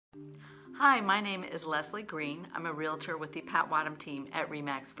Hi, my name is Leslie Green. I'm a realtor with the Pat Wadham team at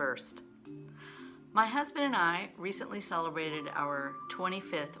RE/MAX First. My husband and I recently celebrated our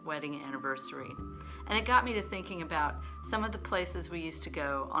 25th wedding anniversary, and it got me to thinking about some of the places we used to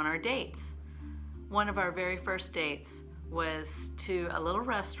go on our dates. One of our very first dates was to a little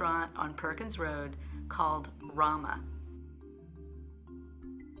restaurant on Perkins Road called Rama.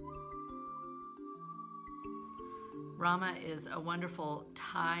 Rama is a wonderful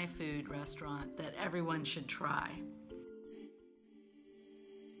Thai food restaurant that everyone should try.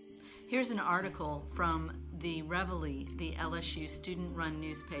 Here's an article from the Reveille, the LSU student-run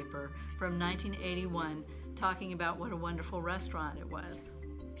newspaper from 1981, talking about what a wonderful restaurant it was.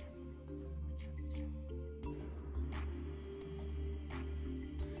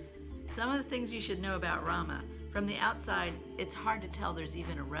 Some of the things you should know about Rama. From the outside, it's hard to tell there's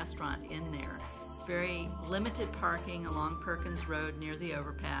even a restaurant in there. It's very limited parking along Perkins Road near the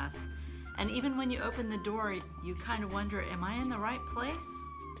overpass. And even when you open the door, you kind of wonder, am I in the right place?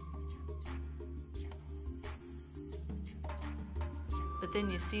 But then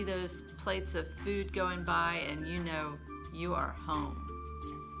you see those plates of food going by and you know you are home.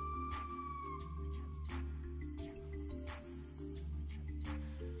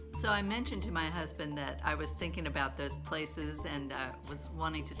 So I mentioned to my husband that I was thinking about those places and was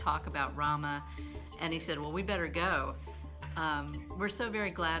wanting to talk about Rama, and he said, well, we better go. We're so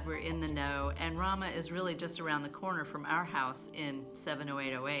very glad we're in the know, and Rama is really just around the corner from our house in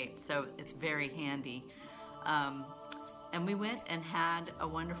 70808, so it's very handy. And we went and had a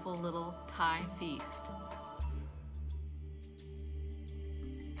wonderful little Thai feast.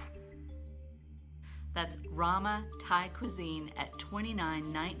 That's Rama Thai Cuisine at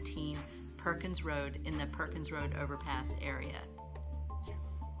 2919 Perkins Road in the Perkins Road Overpass area.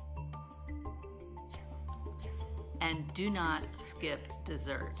 And do not skip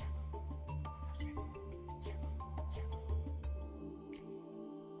dessert.